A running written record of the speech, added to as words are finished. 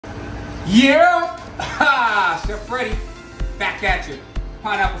Yeah! Ha! Chef Freddy, back at you.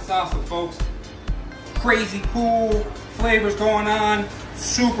 Pineapple salsa, folks. Crazy cool flavors going on.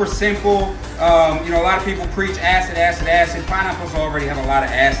 Super simple. You know, a lot of people preach acid, acid, acid. Pineapples already have a lot of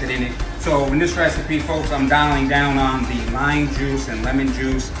acid in it. So in this recipe, folks, I'm dialing down on the lime juice and lemon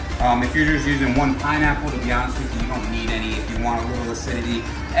juice. If you're just using one pineapple, to be honest with you, you don't need any. If you want a little acidity,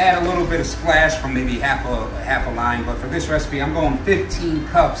 add a little bit of splash from maybe half a lime. But for this recipe, I'm going 15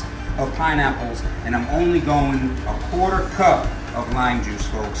 cups of pineapples, and I'm only going a quarter cup of lime juice,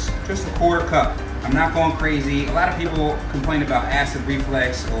 folks. Just a quarter cup. I'm not going crazy. A lot of people complain about acid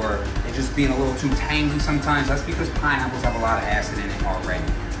reflux or it just being a little too tangy sometimes. That's because pineapples have a lot of acid in it already.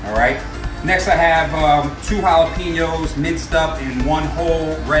 All right. Next, I have 2 jalapenos minced up and 1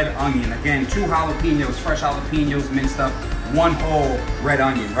 whole red onion. Again, 2 jalapenos, fresh jalapenos minced up, 1 whole red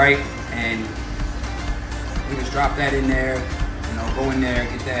onion, right? And we just drop that in there. You know, go in there,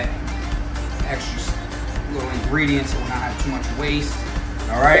 get that extra little ingredients so we don't have too much waste.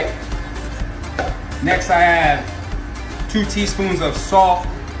 All right. Next, I have 2 teaspoons of salt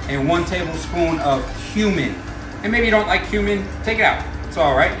and 1 tablespoon of cumin. And maybe you don't like cumin, take it out. It's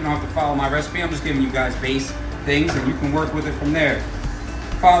all right. You don't have to follow my recipe. I'm just giving you guys base things, and you can work with it from there.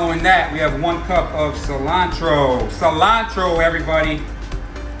 Following that, we have 1 cup of cilantro. Cilantro, everybody.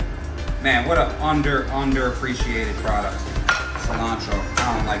 Man, what an underappreciated product. Cilantro.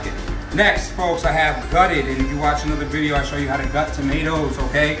 I don't like it. Next, folks, I have gutted, and if you watch another video, I show you how to gut tomatoes,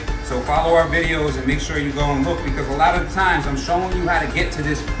 okay? So follow our videos and make sure you go and look, because a lot of the times I'm showing you how to get to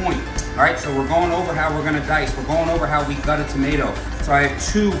this point, all right? So we're going over how we're gonna dice. We're going over how we gut a tomato. So I have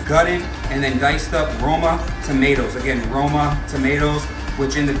 2 gutted and then diced up Roma tomatoes. Again, Roma tomatoes,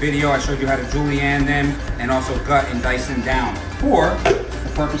 which in the video I showed you how to julienne them and also gut and dice them down for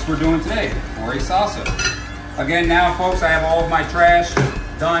the purpose we're doing today, for a salsa. Again, now, folks, I have all of my trash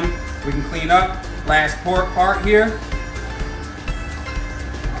done. We can clean up. Last part here.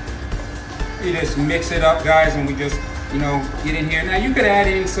 We just mix it up, guys, and we just, you know, get in here. Now, you could add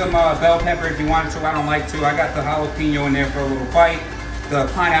in some bell pepper if you wanted to. I don't like to. I got the jalapeno in there for a little bite. The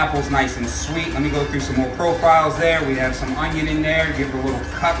pineapple's nice and sweet. Let me go through some more profiles there. We have some onion in there, give it a little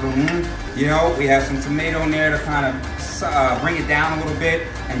cut, you know. We have some tomato in there to kind of bring it down a little bit,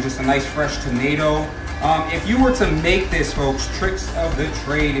 and just a nice fresh tomato. If you were to make this, folks, tricks of the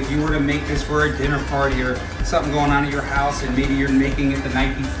trade, if you were to make this for a dinner party or something going on at your house and maybe you're making it the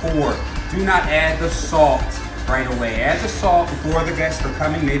night before, do not add the salt right away. Add the salt before the guests are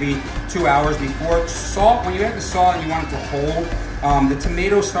coming, maybe 2 hours before. Salt, when you add the salt and you want it to hold, the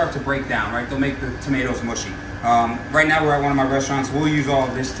tomatoes start to break down, right? They'll make the tomatoes mushy. Right now we're at one of my restaurants. We'll use all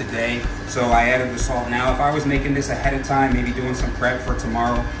of this today, so I added the salt. Now, if I was making this ahead of time, maybe doing some prep for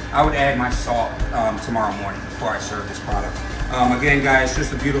tomorrow, I would add my salt tomorrow morning before I serve this product. Again, guys,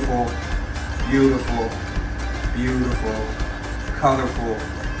 just a beautiful, beautiful, beautiful, colorful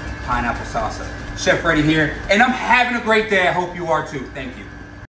pineapple salsa. Chef Freddy here, and I'm having a great day. I hope you are too. Thank you.